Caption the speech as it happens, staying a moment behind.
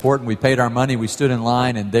important. We paid our money, we stood in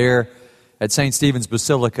line, and there at St. Stephen's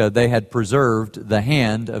Basilica, they had preserved the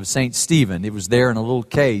hand of St. Stephen. It was there in a little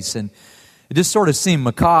case, and it just sort of seemed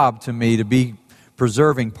macabre to me to be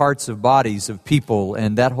preserving parts of bodies of people,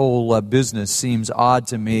 and that whole business seems odd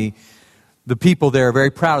to me. The people there are very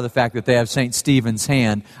proud of the fact that they have St. Stephen's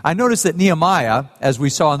hand. I noticed that Nehemiah, as we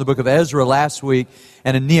saw in the book of Ezra last week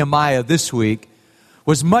and in Nehemiah this week,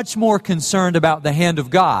 was much more concerned about the hand of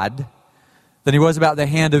God than he was about the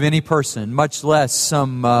hand of any person, much less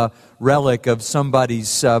some relic of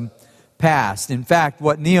somebody's past. In fact,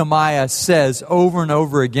 what Nehemiah says over and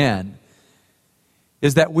over again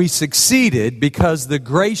is that we succeeded because the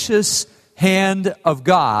gracious hand of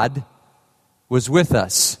God was with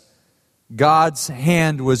us. God's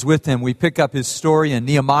hand was with him. We pick up his story in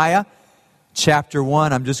Nehemiah chapter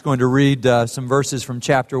 1. I'm just going to read some verses from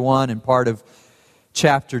chapter 1 and part of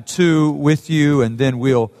chapter 2 with you, and then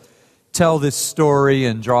we'll tell this story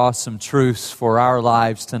and draw some truths for our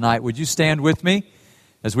lives tonight. Would you stand with me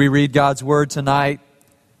as we read God's Word tonight?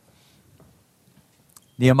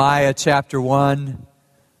 Nehemiah chapter 1,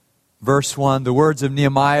 verse 1. The words of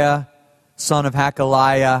Nehemiah, son of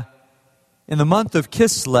Hakaliah. In the month of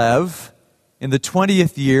Kislev, in the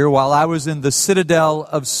 20th year, while I was in the citadel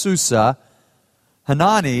of Susa,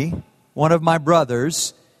 Hanani, one of my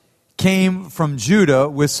brothers, came from Judah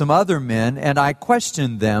with some other men, and I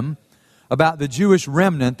questioned them about the Jewish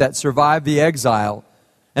remnant that survived the exile,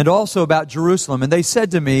 and also about Jerusalem. And they said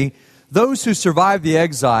to me, those who survived the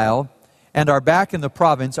exile and are back in the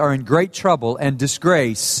province are in great trouble and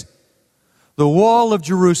disgrace. The wall of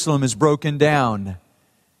Jerusalem is broken down,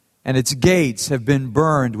 and its gates have been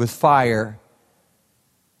burned with fire.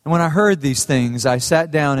 And when I heard these things, I sat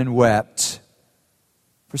down and wept.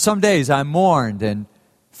 For some days I mourned and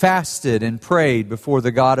fasted and prayed before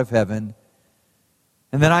the God of heaven.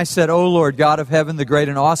 And then I said, O Lord, God of heaven, the great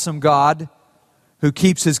and awesome God, who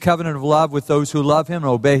keeps his covenant of love with those who love him and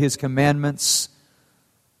obey his commandments,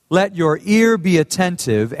 let your ear be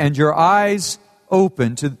attentive and your eyes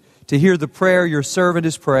open to hear the prayer your servant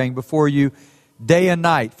is praying before you day and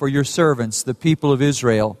night for your servants, the people of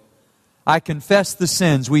Israel. I confess the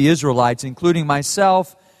sins we Israelites, including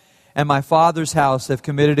myself and my father's house, have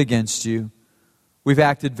committed against you. We've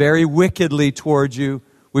acted very wickedly toward you.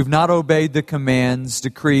 We've not obeyed the commands,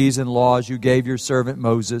 decrees, and laws you gave your servant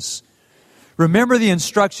Moses. Remember the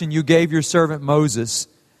instruction you gave your servant Moses,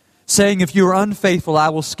 saying, if you are unfaithful, I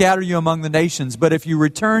will scatter you among the nations. But if you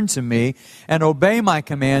return to me and obey my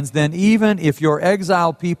commands, then even if your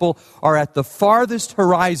exiled people are at the farthest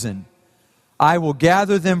horizon, I will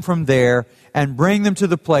gather them from there and bring them to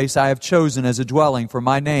the place I have chosen as a dwelling for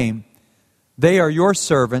my name. They are your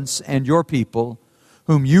servants and your people,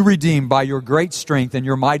 whom you redeemed by your great strength and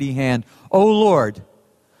your mighty hand. O Lord,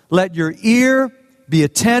 let your ear be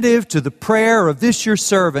attentive to the prayer of this your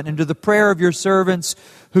servant and to the prayer of your servants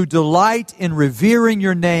who delight in revering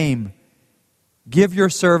your name. Give your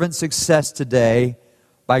servant success today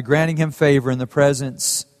by granting him favor in the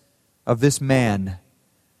presence of this man.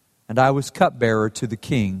 And I was cupbearer to the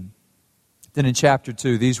king. Then in chapter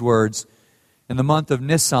 2, these words, in the month of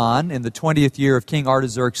Nisan, in the 20th year of King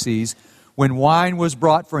Artaxerxes, when wine was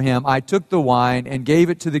brought for him, I took the wine and gave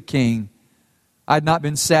it to the king. I had not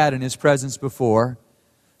been sad in his presence before.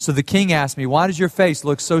 So the king asked me, why does your face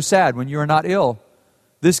look so sad when you are not ill?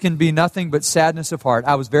 This can be nothing but sadness of heart.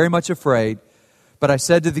 I was very much afraid, but I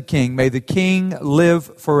said to the king, may the king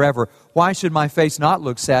live forever. Why should my face not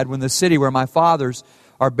look sad when the city where my fathers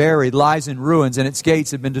are buried lies in ruins and its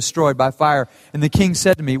gates have been destroyed by fire? And the king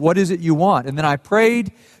said to me, what is it you want? And then I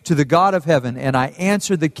prayed to the God of heaven, and I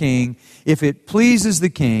answered the king, if it pleases the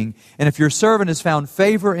king, and if your servant has found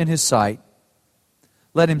favor in his sight,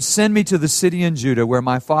 let him send me to the city in Judah where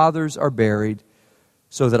my fathers are buried,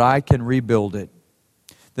 so that I can rebuild it.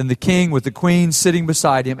 Then the king, with the queen sitting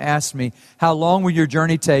beside him, asked me, how long will your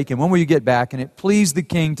journey take, and when will you get back? And it pleased the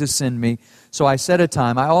king to send me. So I set a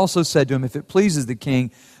time. I also said to him, if it pleases the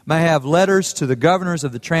king, may I have letters to the governors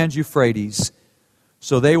of the Trans-Euphrates,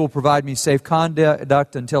 so they will provide me safe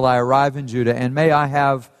conduct until I arrive in Judah. And may I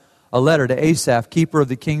have a letter to Asaph, keeper of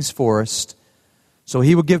the king's forest, so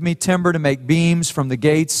he will give me timber to make beams from the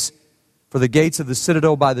gates, for the gates of the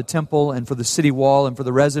citadel by the temple, and for the city wall, and for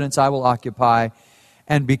the residence I will occupy.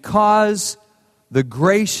 And because the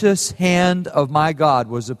gracious hand of my God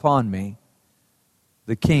was upon me,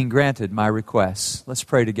 the king granted my requests. Let's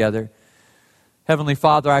pray together. Heavenly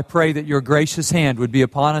Father, I pray that your gracious hand would be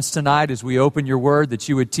upon us tonight as we open your word, that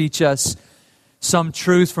you would teach us some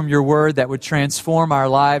truth from your word that would transform our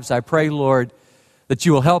lives. I pray, Lord, that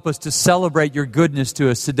you will help us to celebrate your goodness to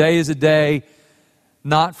us. Today is a day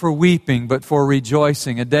not for weeping, but for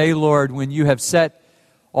rejoicing. A day, Lord, when you have set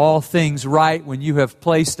all things right, when you have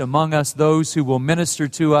placed among us those who will minister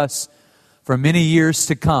to us for many years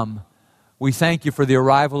to come. We thank you for the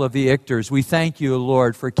arrival of the Ichters. We thank you,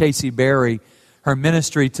 Lord, for Casey Berry, her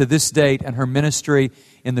ministry to this date and her ministry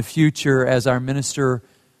in the future as our minister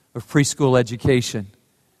of preschool education.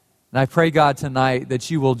 And I pray, God, tonight that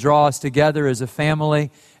you will draw us together as a family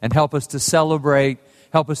and help us to celebrate,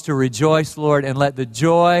 help us to rejoice, Lord, and let the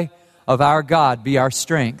joy of our God be our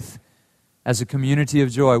strength. As a community of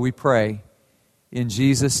joy, we pray in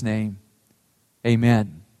Jesus' name.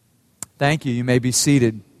 Amen. Thank you. You may be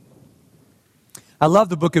seated. I love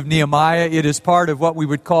the book of Nehemiah. It is part of what we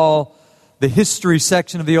would call the history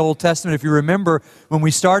section of the Old Testament. If you remember, when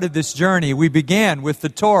we started this journey, we began with the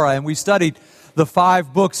Torah and we studied the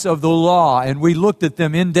 5 books of the law, and we looked at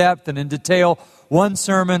them in depth and in detail, one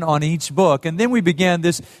sermon on each book. And then we began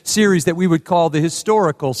this series that we would call the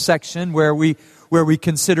historical section, where we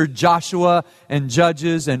considered Joshua and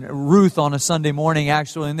Judges and Ruth on a Sunday morning,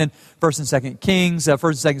 actually, and then 1st and 2nd Kings,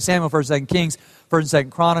 1st and 2nd Samuel, 1st and 2nd Kings, 1st and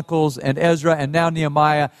 2nd Chronicles, and Ezra, and now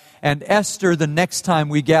Nehemiah and Esther the next time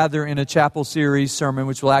we gather in a chapel series sermon,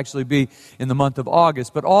 which will actually be in the month of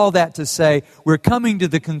August. But all that to say, we're coming to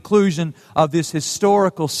the conclusion of this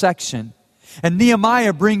historical section. And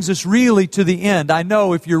Nehemiah brings us really to the end. I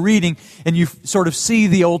know if you're reading and you sort of see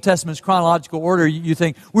the Old Testament's chronological order, you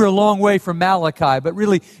think we're a long way from Malachi. But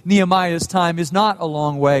really, Nehemiah's time is not a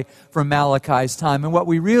long way from Malachi's time. And what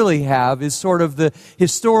we really have is sort of the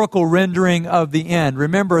historical rendering of the end.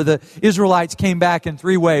 Remember, the Israelites came back in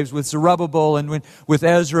 3 waves, with Zerubbabel and with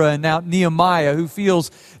Ezra, and now Nehemiah, who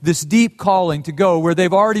feels this deep calling to go where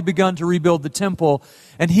they've already begun to rebuild the temple.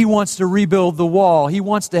 And he wants to rebuild the wall. He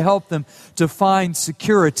wants to help them to find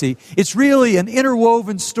security. It's really an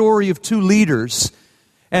interwoven story of 2 leaders.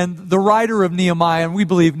 And the writer of Nehemiah, and we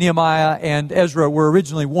believe Nehemiah and Ezra were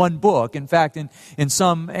originally one book. In fact, in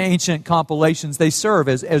some ancient compilations, they serve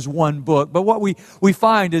as one book. But what we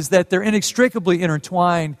find is that they're inextricably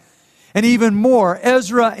intertwined. And even more,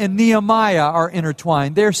 Ezra and Nehemiah are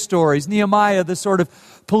intertwined. Their stories. Nehemiah, the sort of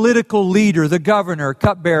political leader, the governor,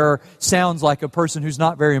 cupbearer, sounds like a person who's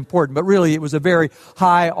not very important, but really it was a very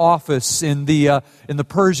high office in the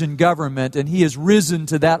Persian government, and he has risen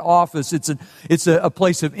to that office. It's a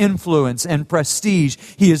place of influence and prestige.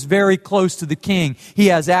 He is very close to the king. He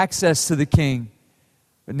has access to the king.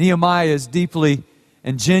 But Nehemiah is deeply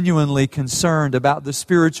and genuinely concerned about the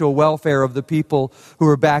spiritual welfare of the people who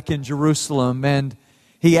are back in Jerusalem, and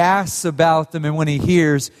he asks about them, and when he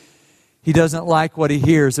hears, he doesn't like what he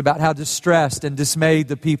hears about how distressed and dismayed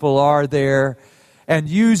the people are there. And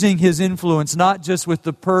using his influence, not just with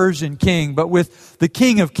the Persian king, but with the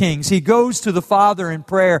King of Kings, he goes to the Father in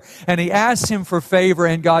prayer and he asks him for favor,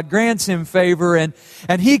 and God grants him favor, and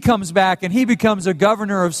he comes back and he becomes a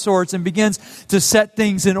governor of sorts and begins to set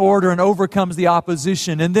things in order and overcomes the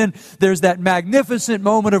opposition. And then there's that magnificent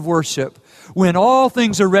moment of worship when all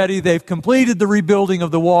things are ready. They've completed the rebuilding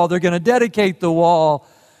of the wall. They're going to dedicate the wall.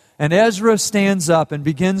 And Ezra stands up and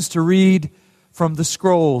begins to read from the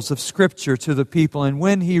scrolls of Scripture to the people. And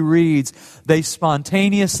when he reads, they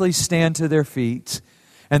spontaneously stand to their feet.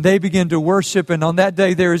 And they begin to worship. And on that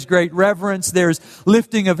day there is great reverence. There is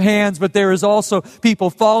lifting of hands. But there is also people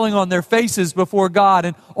falling on their faces before God.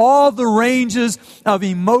 And all the ranges of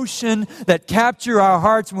emotion that capture our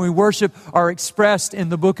hearts when we worship are expressed in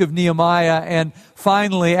the book of Nehemiah. And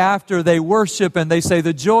finally, after they worship and they say,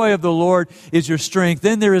 the joy of the Lord is your strength,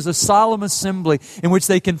 then there is a solemn assembly in which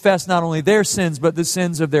they confess not only their sins, but the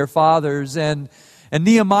sins of their fathers. And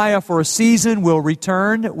Nehemiah, for a season, will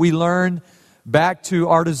return. We learn back to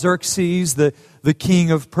Artaxerxes, the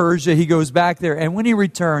king of Persia. He goes back there, and when he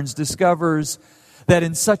returns, discovers that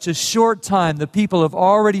in such a short time, the people have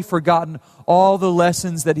already forgotten all the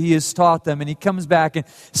lessons that he has taught them. And he comes back and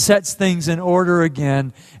sets things in order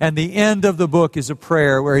again. And the end of the book is a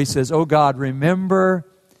prayer where he says, "Oh God, remember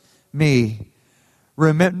me.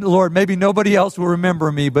 Lord, maybe nobody else will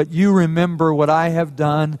remember me, but you remember what I have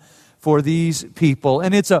done for these people."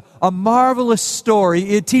 And it's a marvelous story.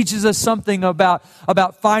 It teaches us something about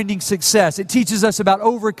finding success. It teaches us about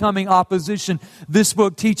overcoming opposition. This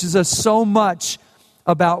book teaches us so much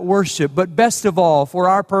about worship. But best of all, for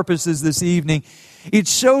our purposes this evening, it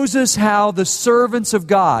shows us how the servants of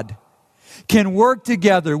God can work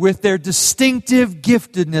together with their distinctive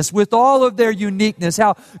giftedness, with all of their uniqueness,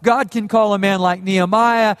 how God can call a man like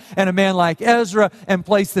Nehemiah and a man like Ezra and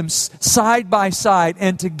place them side by side,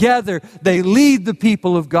 and together they lead the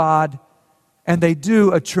people of God, and they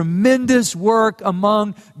do a tremendous work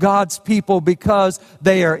among God's people because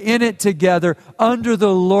they are in it together under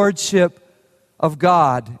the lordship of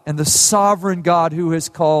God and the sovereign God who has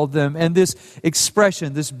called them. And this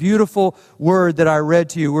expression, this beautiful word that I read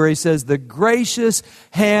to you where he says, the gracious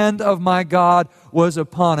hand of my God was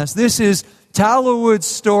upon us. This is Tallowood's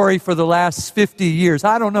story for the last 50 years.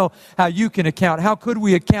 I don't know how you can account. How could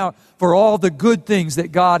we account for all the good things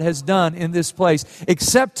that God has done in this place,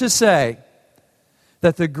 except to say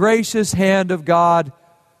that the gracious hand of God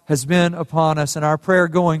has been upon us. And our prayer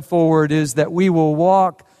going forward is that we will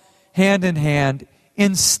walk hand in hand,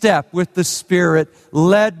 in step with the Spirit,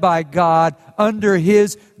 led by God, under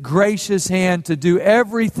His gracious hand to do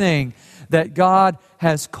everything that God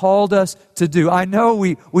has called us to do. I know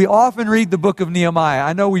we often read the book of Nehemiah.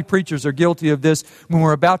 I know we preachers are guilty of this when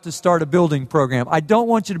we're about to start a building program. I don't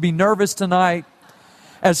want you to be nervous tonight.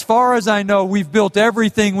 As far as I know, we've built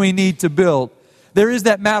everything we need to build. There is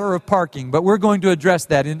that matter of parking, but we're going to address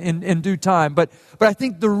that in due time. But I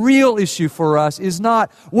think the real issue for us is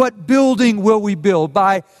not what building will we build.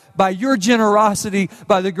 By your generosity,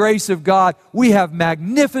 by the grace of God, we have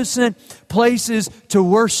magnificent places to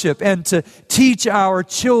worship and to teach our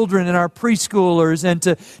children and our preschoolers and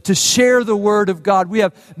to share the Word of God. We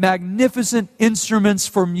have magnificent instruments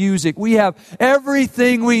for music. We have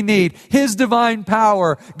everything we need. His divine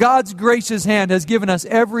power, God's gracious hand has given us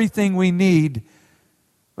everything we need.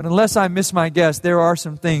 But unless I miss my guess, there are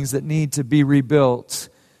some things that need to be rebuilt.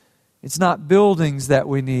 It's not buildings that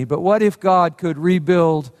we need, but what if God could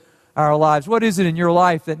rebuild our lives? What is it in your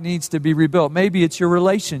life that needs to be rebuilt? Maybe it's your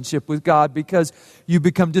relationship with God because you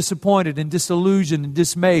become disappointed and disillusioned and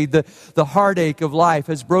dismayed. The heartache of life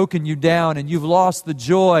has broken you down and you've lost the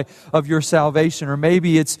joy of your salvation. Or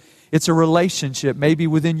maybe it's a relationship, maybe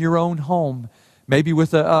within your own home. Maybe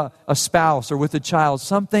with a spouse or with a child.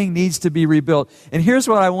 Something needs to be rebuilt. And here's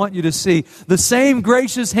what I want you to see. The same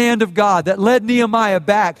gracious hand of God that led Nehemiah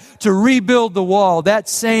back to rebuild the wall, that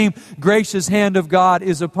same gracious hand of God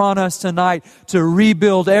is upon us tonight to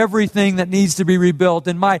rebuild everything that needs to be rebuilt.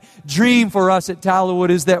 And my dream for us at Tallowood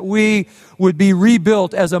is that we would be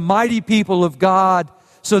rebuilt as a mighty people of God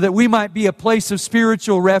so that we might be a place of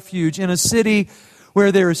spiritual refuge in a city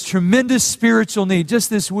where there is tremendous spiritual need. Just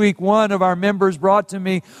this week, one of our members brought to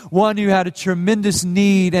me one who had a tremendous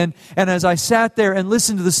need. And as I sat there and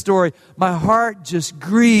listened to the story, my heart just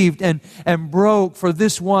grieved and broke for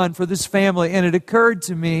this family. And it occurred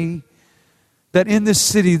to me that in this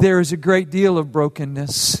city there is a great deal of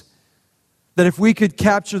brokenness. That if we could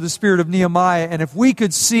capture the spirit of Nehemiah and if we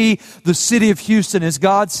could see the city of Houston as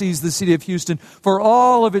God sees the city of Houston for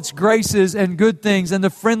all of its graces and good things and the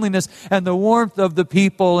friendliness and the warmth of the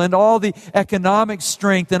people and all the economic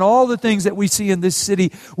strength and all the things that we see in this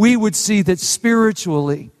city, we would see that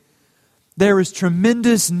spiritually there is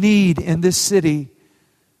tremendous need in this city.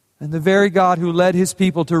 And the very God who led His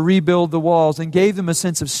people to rebuild the walls and gave them a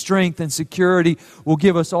sense of strength and security will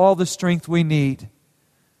give us all the strength we need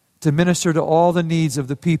to minister to all the needs of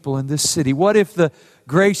the people in this city. What if the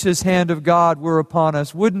gracious hand of God were upon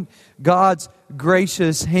us? Wouldn't God's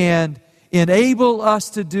gracious hand enable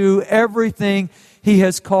us to do everything He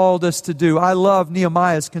has called us to do? I love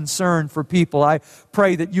Nehemiah's concern for people. I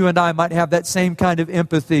pray that you and I might have that same kind of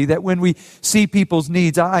empathy, that when we see people's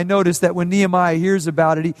needs, I notice that when Nehemiah hears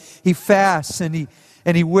about it, he fasts and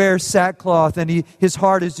he wears sackcloth and his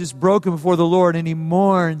heart is just broken before the Lord and he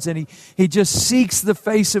mourns and he just seeks the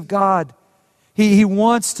face of God. He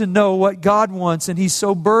wants to know what God wants and he's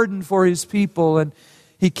so burdened for his people and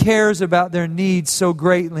he cares about their needs so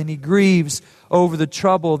greatly and he grieves over the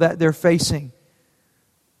trouble that they're facing.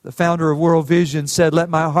 The founder of World Vision said, "Let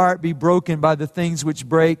my heart be broken by the things which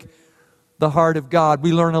break the heart of God."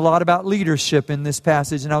 We learn a lot about leadership in this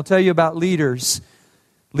passage and I'll tell you about leaders.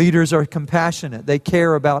 Leaders are compassionate. They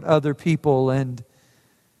care about other people. And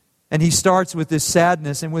he starts with this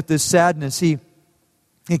sadness. And with this sadness, he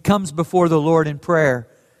comes before the Lord in prayer.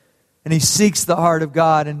 And he seeks the heart of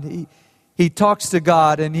God. And he talks to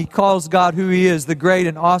God. And he calls God who He is, the great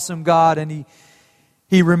and awesome God. And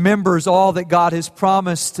he remembers all that God has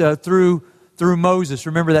promised through Moses.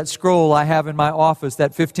 Remember that scroll I have in my office,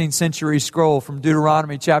 that 15th century scroll from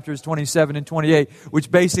Deuteronomy chapters 27 and 28,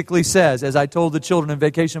 which basically says, as I told the children in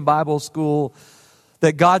Vacation Bible School,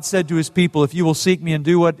 that God said to His people, if you will seek Me and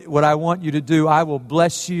do what I want you to do, I will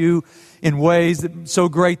bless you in ways that so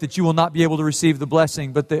great that you will not be able to receive the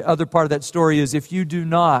blessing. But the other part of that story is, if you do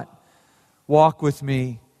not walk with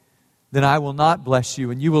Me, then I will not bless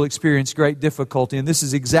you and you will experience great difficulty. And this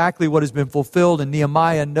is exactly what has been fulfilled, and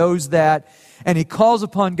Nehemiah knows that. And he calls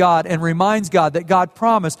upon God and reminds God that God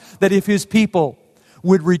promised that if His people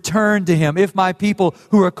would return to Him, if My people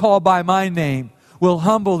who are called by My name will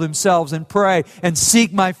humble themselves and pray and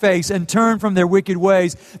seek my face and turn from their wicked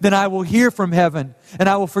ways, then I will hear from heaven and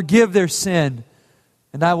I will forgive their sin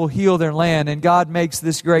and I will heal their land. And God makes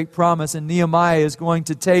this great promise, and Nehemiah is going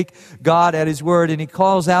to take God at His word, and he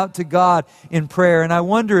calls out to God in prayer. And I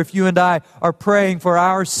wonder if you and I are praying for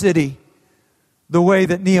our city the way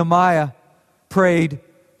that Nehemiah prayed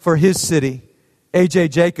for his city. A.J.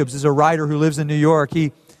 Jacobs is a writer who lives in New York.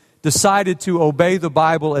 He decided to obey the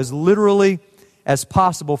Bible as literally as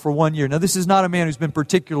possible for 1 year. Now, this is not a man who's been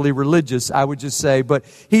particularly religious, I would just say, but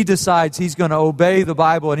he decides he's going to obey the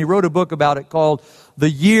Bible, and he wrote a book about it called The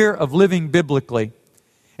Year of Living Biblically.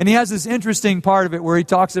 And he has this interesting part of it where he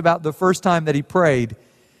talks about the first time that he prayed.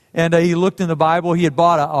 And he looked in the Bible. He had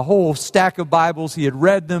bought a whole stack of Bibles. He had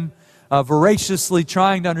read them voraciously,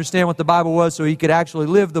 trying to understand what the Bible was so he could actually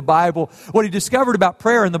live the Bible. What he discovered about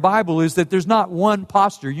prayer in the Bible is that there's not one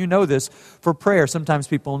posture, you know this, for prayer. Sometimes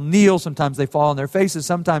people kneel, sometimes they fall on their faces,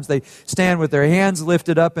 sometimes they stand with their hands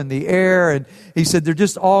lifted up in the air. And he said they're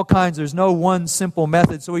just all kinds, there's no one simple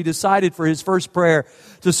method. So he decided for his first prayer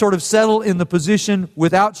to sort of settle in the position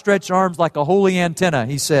with outstretched arms like a holy antenna,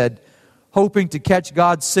 he said, hoping to catch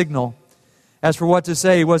God's signal. As for what to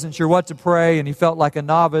say, he wasn't sure what to pray, and he felt like a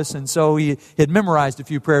novice, and so he had memorized a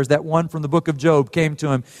few prayers. That one from the book of Job came to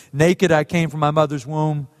him. Naked I came from my mother's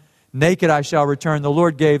womb. Naked I shall return. The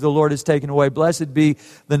Lord gave, the Lord has taken away. Blessed be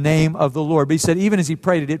the name of the Lord. But he said, even as he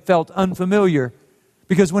prayed it felt unfamiliar.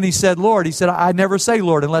 Because when he said Lord, he said, I never say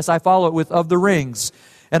Lord unless I follow it with of the rings.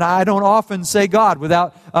 And I don't often say God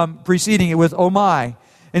without preceding it with oh my.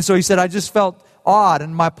 And so he said, I just felt odd,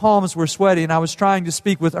 and my palms were sweaty, and I was trying to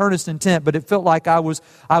speak with earnest intent, but it felt like I was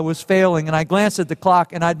failing. And I glanced at the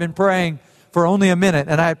clock, and I'd been praying for only a minute,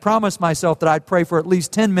 and I had promised myself that I'd pray for at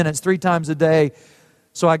least 10 minutes 3 times a day.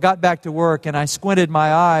 So I got back to work, and I squinted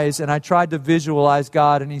my eyes, and I tried to visualize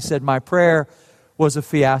God, and he said, my prayer was a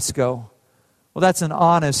fiasco. Well, that's an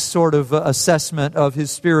honest sort of assessment of his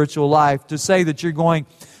spiritual life. To say that you're going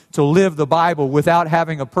to live the Bible without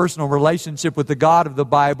having a personal relationship with the God of the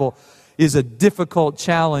Bible is a difficult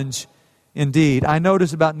challenge indeed. I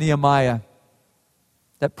notice about Nehemiah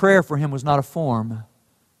that prayer for him was not a form.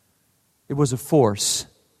 It was a force.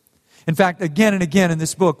 In fact, again and again in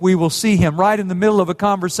this book, we will see him right in the middle of a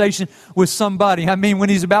conversation with somebody. I mean, when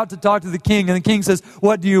he's about to talk to the king, and the king says,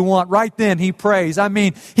 what do you want? Right then, he prays. I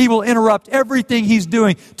mean, he will interrupt everything he's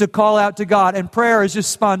doing to call out to God. And prayer is just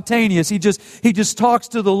spontaneous. He just talks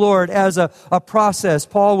to the Lord as a process.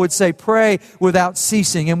 Paul would say, pray without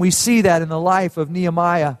ceasing. And we see that in the life of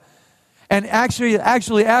Nehemiah. And actually,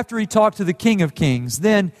 after he talked to the King of Kings,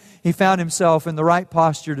 then he found himself in the right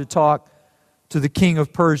posture to talk to the king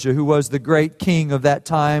of Persia, who was the great king of that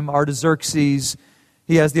time, Artaxerxes.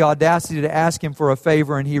 He has the audacity to ask him for a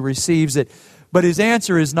favor, and he receives it. But his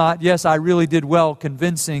answer is not, yes, I really did well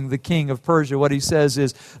convincing the king of Persia. What he says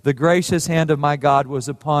is, the gracious hand of my God was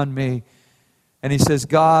upon me. And he says,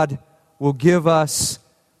 God will give us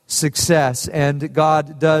success. And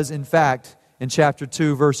God does, in fact, in chapter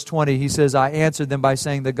 2, verse 20, he says, I answered them by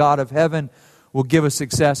saying, the God of heaven will give us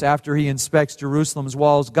success after he inspects Jerusalem's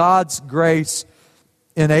walls. God's grace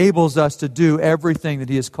enables us to do everything that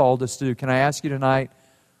he has called us to do. Can I ask you tonight,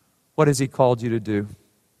 what has he called you to do?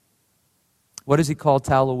 What has he called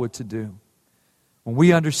Tallowood to do? When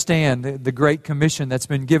we understand the great commission that's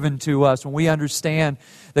been given to us, when we understand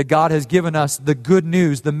that God has given us the good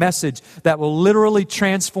news, the message that will literally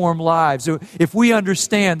transform lives, if we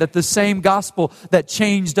understand that the same gospel that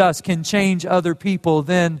changed us can change other people,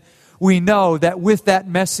 then we know that with that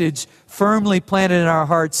message firmly planted in our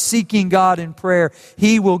hearts, seeking God in prayer,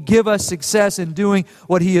 he will give us success in doing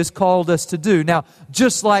what he has called us to do. Now,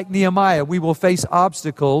 just like Nehemiah, we will face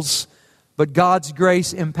obstacles, but God's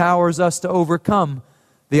grace empowers us to overcome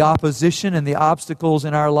the opposition and the obstacles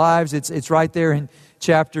in our lives. It's right there in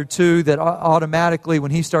chapter 2 that automatically when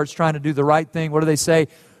he starts trying to do the right thing, what do they say?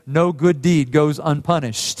 No good deed goes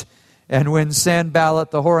unpunished. And when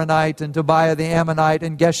Sanballat the Horonite and Tobiah the Ammonite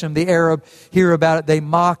and Geshem the Arab hear about it, they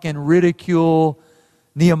mock and ridicule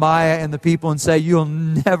Nehemiah and the people and say, you'll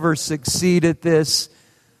never succeed at this.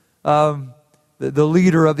 The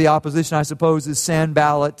leader of the opposition, I suppose, is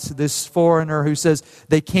Sanballat, this foreigner who says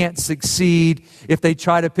they can't succeed. If they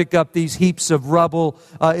try to pick up these heaps of rubble,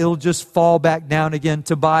 it'll just fall back down again.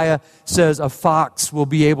 Tobiah says a fox will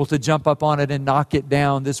be able to jump up on it and knock it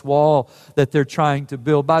down, this wall that they're trying to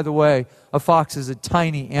build. By the way, a fox is a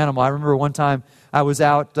tiny animal. I remember one time I was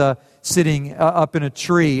out sitting up in a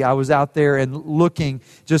tree. I was out there and looking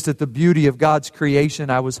just at the beauty of God's creation.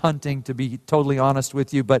 I was hunting, to be totally honest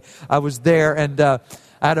with you, but I was there and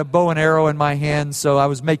I had a bow and arrow in my hand, so I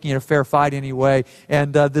was making it a fair fight anyway.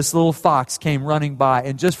 And this little fox came running by.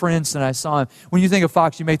 And just for an instant, I saw him. When you think of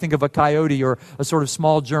fox, you may think of a coyote or a sort of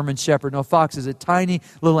small German shepherd. No, fox is a tiny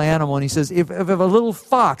little animal. And he says, if a little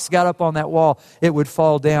fox got up on that wall, it would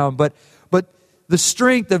fall down. But the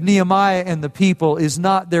strength of Nehemiah and the people is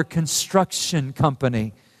not their construction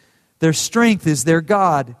company. Their strength is their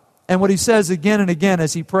God. And what he says again and again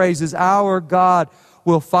as he prays is, our God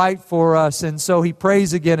will fight for us. And so he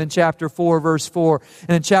prays again in chapter 4, verse 4.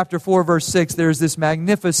 And in chapter 4, verse 6, there's this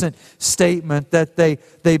magnificent statement that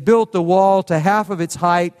they built the wall to half of its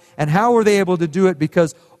height. And how were they able to do it?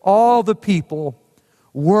 Because all the people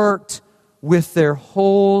worked with their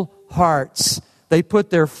whole hearts. They put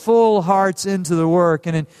their full hearts into the work.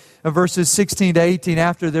 And in verses 16 to 18,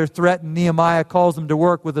 after they're threatened, Nehemiah calls them to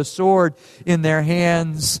work with a sword in their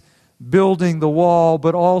hands, building the wall,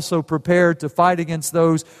 but also prepared to fight against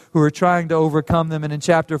those who are trying to overcome them. And in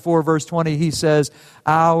chapter 4, verse 20, he says,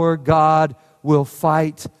 our God will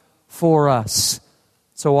fight for us.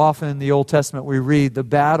 So often in the Old Testament we read, the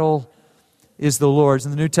battle is the Lord's.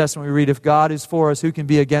 In the New Testament we read, if God is for us, who can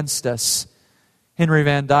be against us? Henry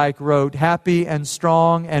Van Dyke wrote, happy and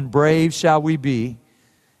strong and brave shall we be,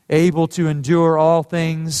 able to endure all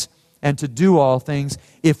things and to do all things,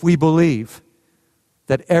 if we believe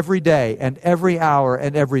that every day and every hour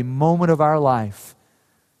and every moment of our life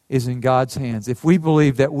is in God's hands. If we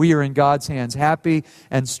believe that we are in God's hands, happy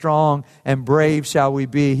and strong and brave shall we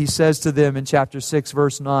be. He says to them in chapter 6,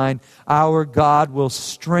 verse 9, our God will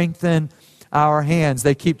strengthen our hands.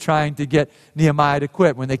 They keep trying to get Nehemiah to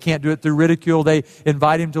quit. When they can't do it through ridicule, they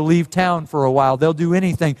invite him to leave town for a while. They'll do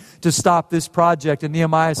anything to stop this project. And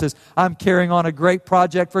Nehemiah says, I'm carrying on a great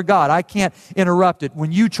project for God. I can't interrupt it.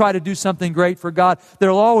 When you try to do something great for God,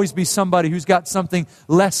 there'll always be somebody who's got something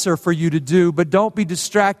lesser for you to do. But don't be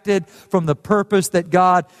distracted from the purpose that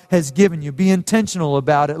God has given you. Be intentional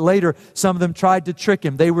about it. Later, some of them tried to trick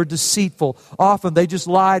him. They were deceitful. Often, they just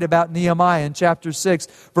lied about Nehemiah. In chapter 6,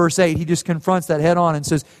 verse 8, he just confronts that head on and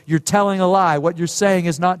says, you're telling a lie. What you're saying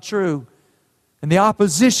is not true. And the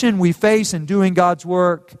opposition we face in doing God's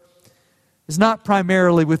work is not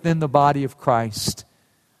primarily within the body of Christ.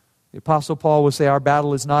 The Apostle Paul will say our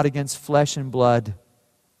battle is not against flesh and blood,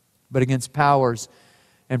 but against powers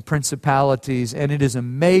and principalities. And it is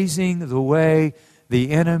amazing the way the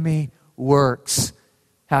enemy works,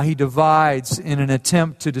 how he divides in an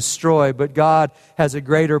attempt to destroy, but God has a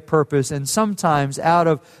greater purpose. And sometimes out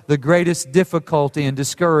of the greatest difficulty and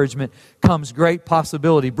discouragement comes great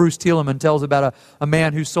possibility. Bruce Thielemann tells about a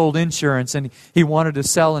man who sold insurance, and he wanted to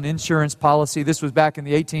sell an insurance policy. This was back in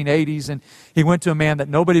the 1880s, and he went to a man that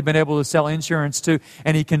nobody had been able to sell insurance to,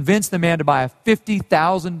 and he convinced the man to buy a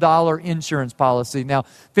 $50,000 insurance policy. Now,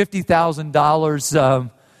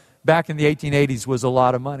 $50,000 back in the 1880s was a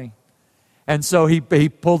lot of money. And so he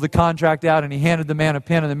pulled the contract out and he handed the man a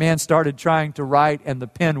pen, and the man started trying to write, and the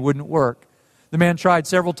pen wouldn't work. The man tried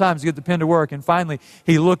several times to get the pen to work, and finally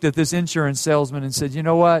he looked at this insurance salesman and said, you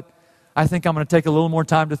know what? I think I'm going to take a little more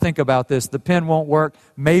time to think about this. The pen won't work.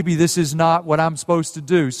 Maybe this is not what I'm supposed to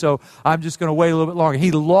do, so I'm just going to wait a little bit longer.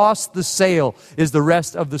 He lost the sale is the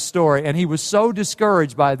rest of the story, and he was so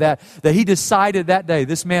discouraged by that he decided that day,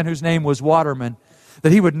 this man whose name was Waterman,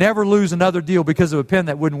 that he would never lose another deal because of a pen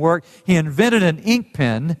that wouldn't work. He invented an ink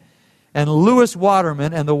pen, and Lewis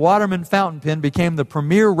Waterman and the Waterman fountain pen became the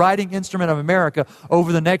premier writing instrument of America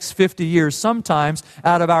over the next 50 years. Sometimes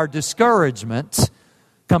out of our discouragement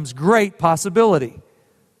comes great possibility.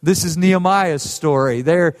 This is Nehemiah's story.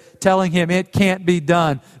 They're telling him it can't be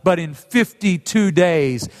done. But in 52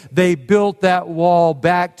 days, they built that wall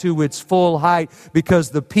back to its full height because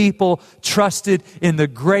the people trusted in the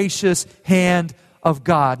gracious hand of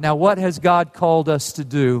God. Now, what has God called us to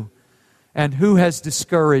do? And who has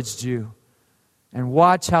discouraged you? And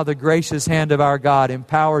watch how the gracious hand of our God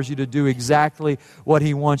empowers you to do exactly what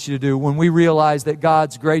He wants you to do. When we realize that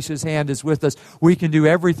God's gracious hand is with us, we can do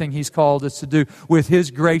everything He's called us to do. With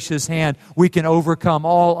His gracious hand, we can overcome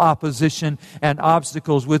all opposition and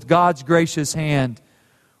obstacles. With God's gracious hand,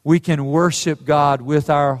 we can worship God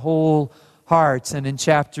with our whole hearts. And in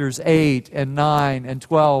chapters 8 and 9 and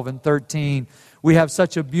 12 and 13, we have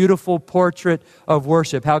such a beautiful portrait of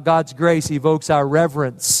worship, how God's grace evokes our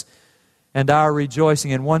reverence and our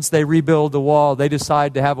rejoicing. And once they rebuild the wall, they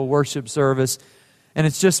decide to have a worship service. And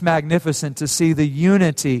it's just magnificent to see the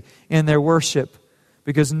unity in their worship,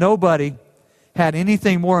 because nobody had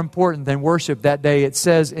anything more important than worship that day. It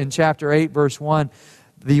says in chapter 8, verse 1,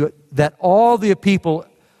 that all the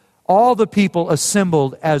people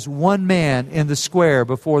assembled as one man in the square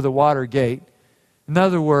before the water gate. In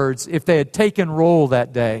other words, if they had taken roll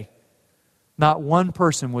that day, Not one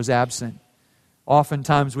person was absent.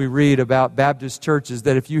 Oftentimes we read about Baptist churches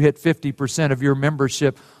that if you hit 50% of your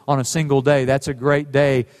membership on a single day, that's a great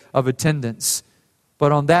day of attendance.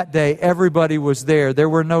 But on that day, everybody was there. There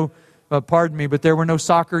were no, but there were no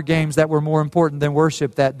soccer games that were more important than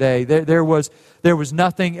worship that day. There was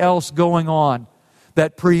nothing else going on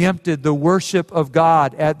that preempted the worship of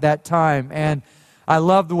God at that time. And I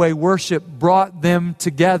love the way worship brought them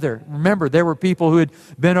together. Remember, there were people who had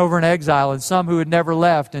been over in exile and some who had never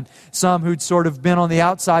left and some who'd sort of been on the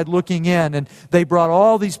outside looking in. And they brought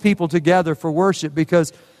all these people together for worship,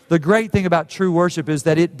 because the great thing about true worship is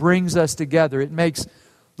that it brings us together. It makes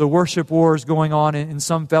the worship wars going on in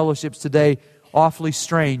some fellowships today awfully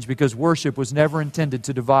strange, because worship was never intended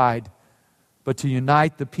to divide, but to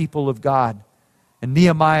unite the people of God. And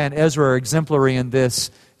Nehemiah and Ezra are exemplary in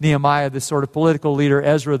this. Nehemiah, the sort of political leader,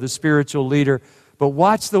 Ezra, the spiritual leader. But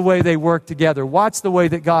watch the way they work together. Watch the way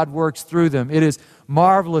that God works through them. It is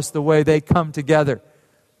marvelous the way they come together.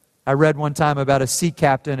 I read one time about a sea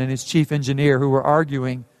captain and his chief engineer who were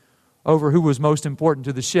arguing over who was most important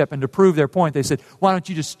to the ship. And to prove their point, they said, why don't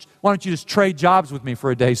you just trade jobs with me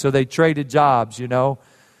for a day? So they traded jobs, you know.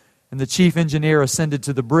 And the chief engineer ascended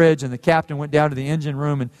to the bridge, and the captain went down to the engine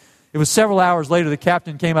room. And it was several hours later, the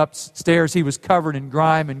captain came upstairs. He was covered in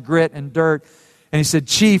grime and grit and dirt. And he said,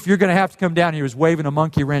 Chief, you're going to have to come down here. He was waving a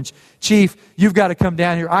monkey wrench. Chief, you've got to come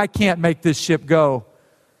down here. I can't make this ship go.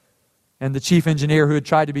 And the chief engineer, who had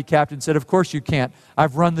tried to be captain, said, of course you can't.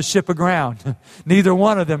 I've run the ship aground. Neither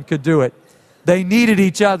one of them could do it. They needed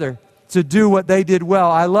each other to do what they did well.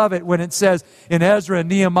 I love it when it says in Ezra and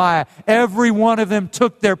Nehemiah, every one of them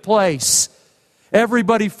took their place.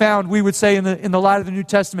 Everybody found, we would say in the light of the New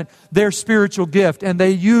Testament, their spiritual gift. And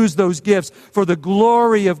they used those gifts for the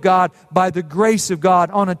glory of God, by the grace of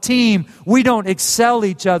God. On a team, we don't excel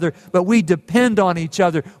each other, but we depend on each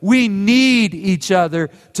other. We need each other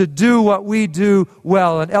to do what we do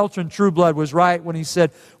well. And Elton Trueblood was right when he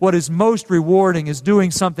said, what is most rewarding is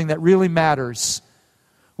doing something that really matters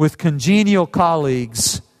with congenial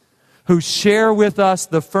colleagues who share with us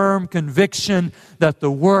the firm conviction that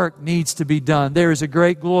the work needs to be done. There is a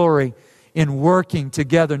great glory in working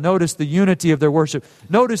together. Notice the unity of their worship.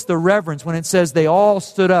 Notice the reverence when it says they all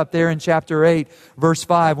stood up there in chapter 8, verse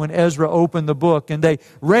 5, when Ezra opened the book, and they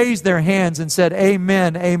raised their hands and said,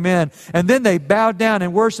 Amen, Amen. And then they bowed down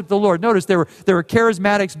and worshiped the Lord. Notice there were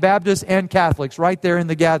charismatics, Baptists, and Catholics right there in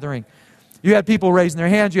the gathering. You had people raising their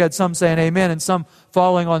hands. You had some saying amen and some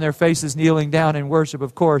falling on their faces, kneeling down in worship.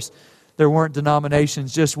 Of course, there weren't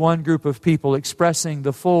denominations, just one group of people expressing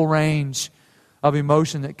the full range of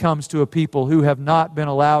emotion that comes to a people who have not been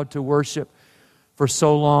allowed to worship for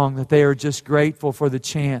so long that they are just grateful for the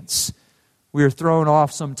chance. We are thrown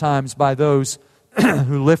off sometimes by those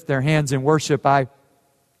who lift their hands in worship. I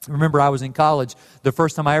remember I was in college the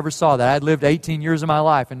first time I ever saw that. I'd lived 18 years of my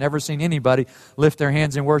life and never seen anybody lift their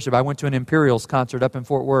hands in worship. I went to an Imperials concert up in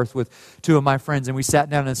Fort Worth with two of my friends, and we sat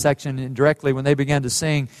down in a section, and directly when they began to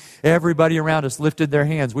sing, everybody around us lifted their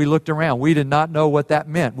hands. We looked around. We did not know what that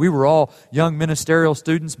meant. We were all young ministerial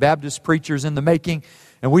students, Baptist preachers in the making,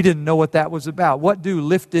 and we didn't know what that was about. What do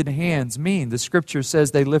lifted hands mean? The Scripture says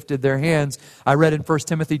they lifted their hands. I read in 1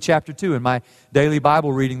 Timothy chapter 2 in my daily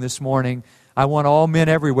Bible reading this morning, I want all men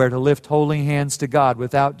everywhere to lift holy hands to God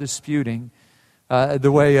without disputing.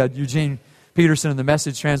 The way Eugene Peterson in the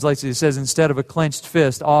Message translates it, he says, instead of a clenched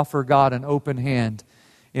fist, offer God an open hand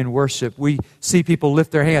in worship. We see people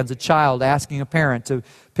lift their hands, a child asking a parent to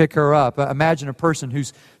pick her up. Imagine a person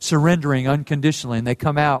who's surrendering unconditionally, and they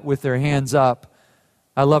come out with their hands up.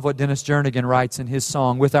 I love what Dennis Jernigan writes in his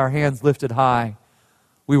song, with our hands lifted high,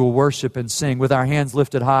 we will worship and sing. With our hands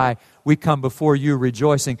lifted high, we come before you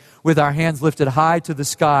rejoicing. With our hands lifted high to the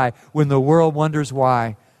sky, when the world wonders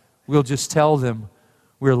why, we'll just tell them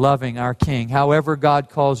we're loving our King. However God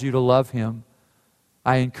calls you to love Him,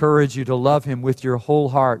 I encourage you to love Him with your whole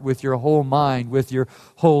heart, with your whole mind, with your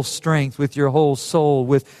whole strength, with your whole soul,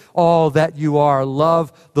 with all that you are.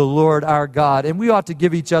 Love the Lord our God. And we ought to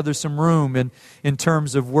give each other some room in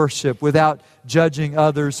terms of worship without judging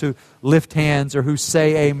others who lift hands or who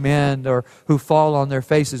say amen or who fall on their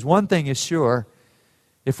faces. One thing is sure,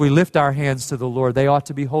 if we lift our hands to the Lord, they ought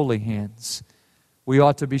to be holy hands. We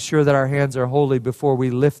ought to be sure that our hands are holy before we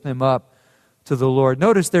lift them up to the Lord.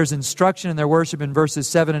 Notice there's instruction in their worship in verses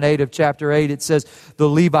 7 and 8 of chapter 8. It says the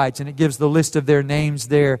Levites, and it gives the list of their names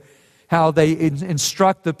there, how they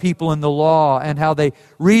instruct the people in the law and how they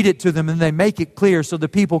read it to them and they make it clear so the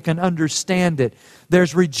people can understand it.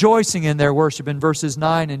 There's rejoicing in their worship in verses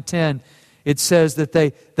 9 and 10. it says that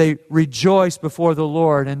they rejoice before the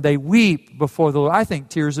Lord and they weep before the Lord. I think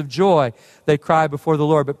tears of joy. They cry before the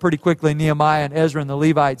Lord. But pretty quickly, Nehemiah and Ezra and the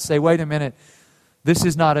Levites say, wait a minute, this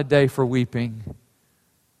is not a day for weeping.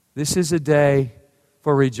 This is a day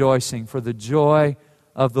for rejoicing, for the joy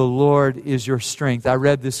of the Lord is your strength. I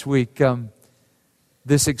read this week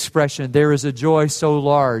this expression, there is a joy so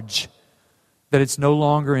large that it's no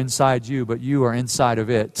longer inside you, but you are inside of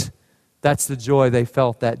it. That's the joy they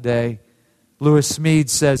felt that day. Lewis Smead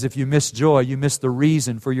says, if you miss joy, you miss the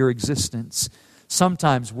reason for your existence.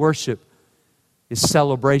 Sometimes worship is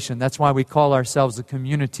celebration. That's why we call ourselves a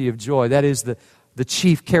community of joy. That is the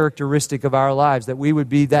chief characteristic of our lives, that we would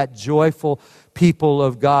be that joyful people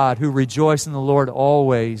of God who rejoice in the Lord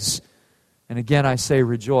always. And again, I say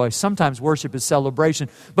rejoice. Sometimes worship is celebration.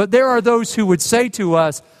 But there are those who would say to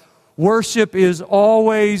us, worship is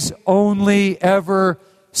always, only, ever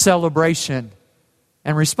celebration.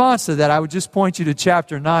 In response to that, I would just point you to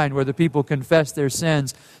chapter 9 where the people confess their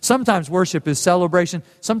sins. Sometimes worship is celebration.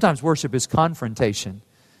 Sometimes worship is confrontation.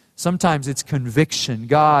 Sometimes it's conviction.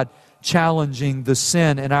 God challenging the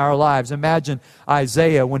sin in our lives. Imagine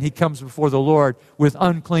Isaiah when he comes before the Lord with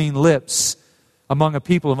unclean lips, among a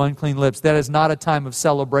people of unclean lips. That is not a time of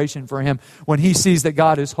celebration for him. When he sees that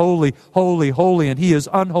God is holy, holy, holy, and he is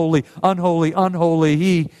unholy, unholy, unholy,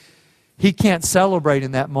 he can't celebrate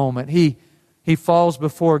in that moment. He falls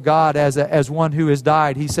before God as one who has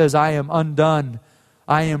died. He says, I am undone.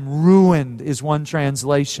 I am ruined, is one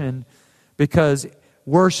translation, because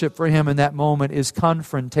worship for him in that moment is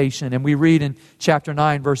confrontation. And we read in chapter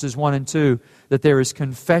 9, verses 1 and 2, that there is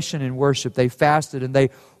confession in worship. They fasted and they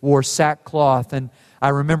wore sackcloth. And I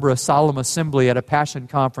remember a solemn assembly at a Passion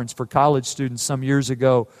Conference for college students some years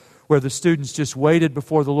ago, where the students just waited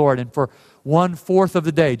before the Lord. And for 1/4 of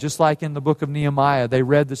the day, just like in the book of Nehemiah, they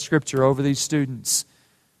read the Scripture over these students.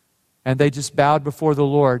 And they just bowed before the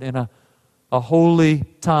Lord in a holy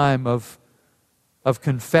time of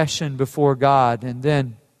confession before God. And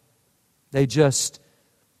then they just,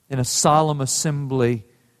 in a solemn assembly,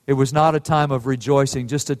 it was not a time of rejoicing,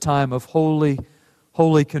 just a time of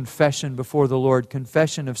holy confession before the Lord.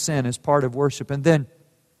 Confession of sin is part of worship. And then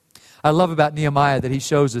I love about Nehemiah that he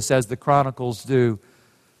shows us, as the Chronicles do,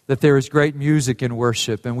 that there is great music in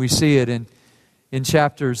worship. And we see it in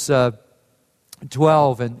chapters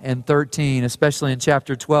 12 and 13, especially in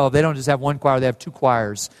chapter 12. They don't just have one choir, they have two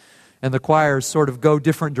choirs. And the choirs sort of go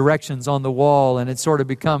different directions on the wall, and it sort of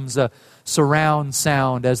becomes a surround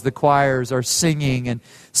sound as the choirs are singing and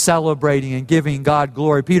celebrating and giving God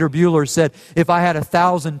glory. Peter Bueller said, if I had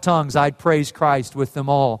 1,000 tongues, I'd praise Christ with them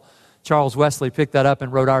all. Charles Wesley picked that up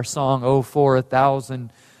and wrote our song, Oh, for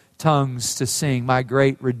 1,000 tongues to sing my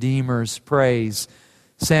great Redeemer's praise.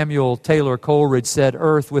 Samuel Taylor Coleridge said,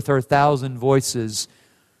 earth with her 1,000 voices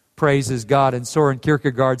praises God. And Soren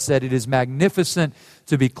Kierkegaard said, it is magnificent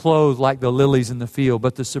to be clothed like the lilies in the field,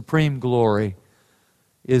 but the supreme glory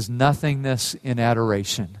is nothingness in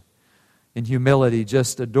adoration. In humility,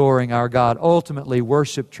 just adoring our God. Ultimately,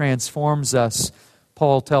 worship transforms us,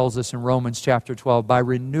 Paul tells us in Romans chapter 12, by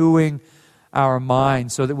renewing our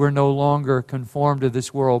minds so that we're no longer conformed to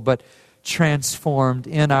this world, but transformed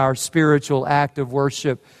in our spiritual act of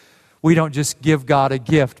worship. We don't just give God a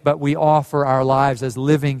gift, but we offer our lives as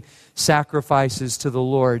living sacrifices to the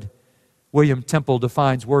Lord. William Temple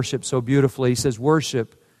defines worship so beautifully. He says,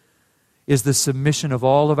 worship is the submission of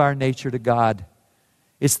all of our nature to God.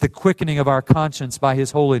 It's the quickening of our conscience by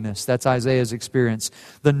His holiness. That's Isaiah's experience.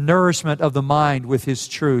 The nourishment of the mind with His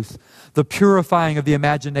truth. The purifying of the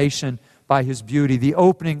imagination by His beauty. The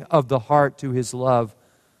opening of the heart to His love.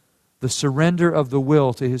 The surrender of the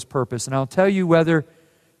will to His purpose. And I'll tell you whether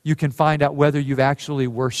you can find out whether you've actually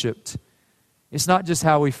worshiped. It's not just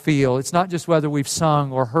how we feel. It's not just whether we've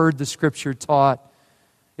sung or heard the Scripture taught.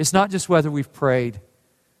 It's not just whether we've prayed.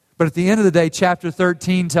 But at the end of the day, chapter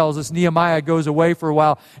 13 tells us Nehemiah goes away for a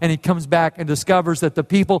while and he comes back and discovers that the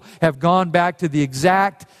people have gone back to the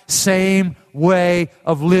exact same way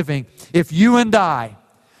of living. If you and I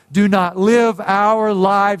do not live our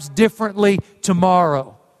lives differently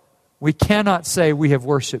tomorrow, we cannot say we have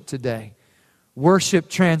worshiped today. Worship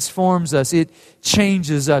transforms us. It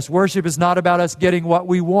changes us. Worship is not about us getting what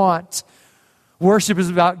we want. Worship is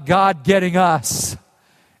about God getting us.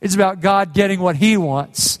 It's about God getting what He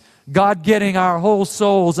wants. God getting our whole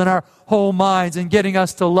souls and our whole minds and getting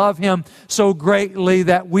us to love Him so greatly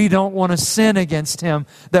that we don't want to sin against Him,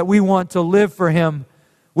 that we want to live for Him.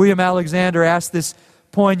 William Alexander asked this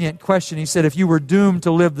poignant question. He said, if you were doomed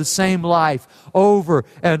to live the same life over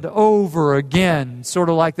and over again, sort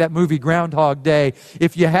of like that movie Groundhog Day,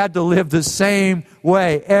 if you had to live the same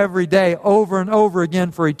way every day over and over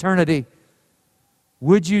again for eternity,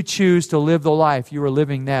 Would you choose to live the life you are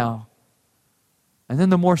living now? And then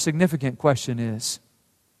the more significant question is,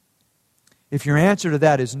 if your answer to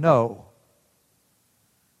that is no,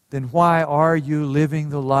 then why are you living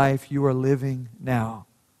the life you are living now?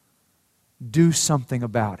 Do something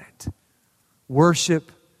about it.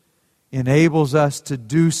 Worship enables us to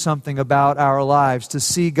do something about our lives, to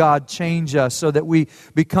see God change us so that we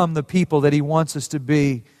become the people that He wants us to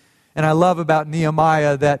be. And I love about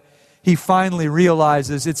Nehemiah that he finally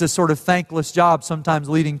realizes it's a sort of thankless job sometimes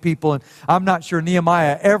leading people. And I'm not sure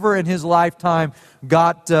Nehemiah ever in his lifetime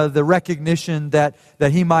got the recognition that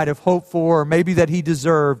he might have hoped for or maybe that he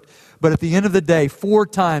deserved. But at the end of the day, 4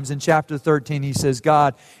 times in chapter 13, he says,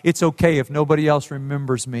 God, it's okay if nobody else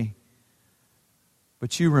remembers me,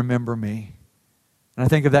 but you remember me. And I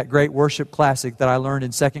think of that great worship classic that I learned in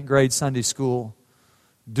 2nd grade Sunday school.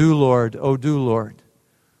 Do, Lord, oh do, Lord.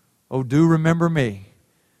 Oh, do remember me.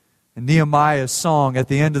 And Nehemiah's song at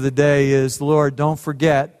the end of the day is, Lord, don't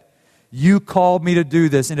forget, you called me to do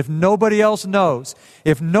this. And if nobody else knows,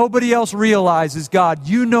 if nobody else realizes, God,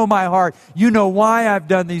 you know my heart. You know why I've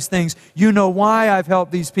done these things. You know why I've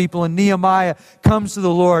helped these people. And Nehemiah comes to the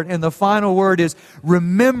Lord. And the final word is,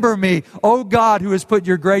 remember me. Oh God, who has put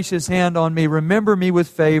your gracious hand on me. Remember me with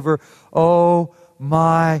favor. Oh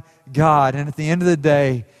my God. And at the end of the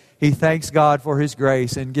day, he thanks God for His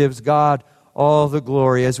grace and gives God all the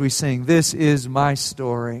glory as we sing, this is my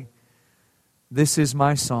story. This is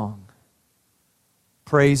my song.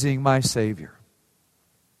 Praising my Savior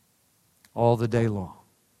all the day long.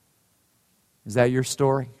 Is that your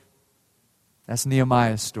story? That's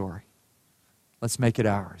Nehemiah's story. Let's make it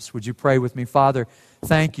ours. Would you pray with me? Father,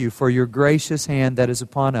 thank you for your gracious hand that is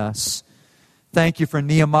upon us. Thank you for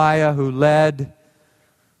Nehemiah who led,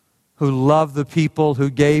 who loved the people, who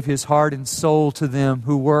gave his heart and soul to them,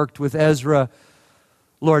 who worked with Ezra.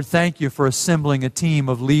 Lord, thank you for assembling a team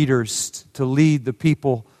of leaders to lead the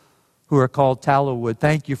people who are called Tallowood.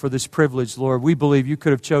 Thank you for this privilege, Lord. We believe you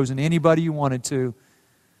could have chosen anybody you wanted to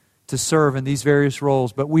serve in these various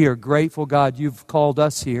roles, but we are grateful, God, you've called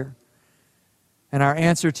us here. And our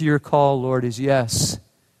answer to your call, Lord, is yes.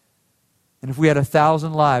 And if we had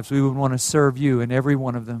 1,000 lives, we would want to serve you in every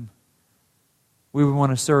one of them. We would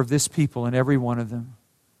want to serve this people in every one of them.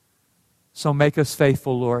 So make us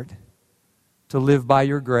faithful, Lord, to live by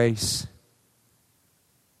your grace,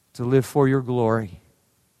 to live for your glory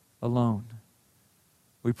alone.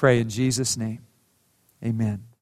 We pray in Jesus' name. Amen.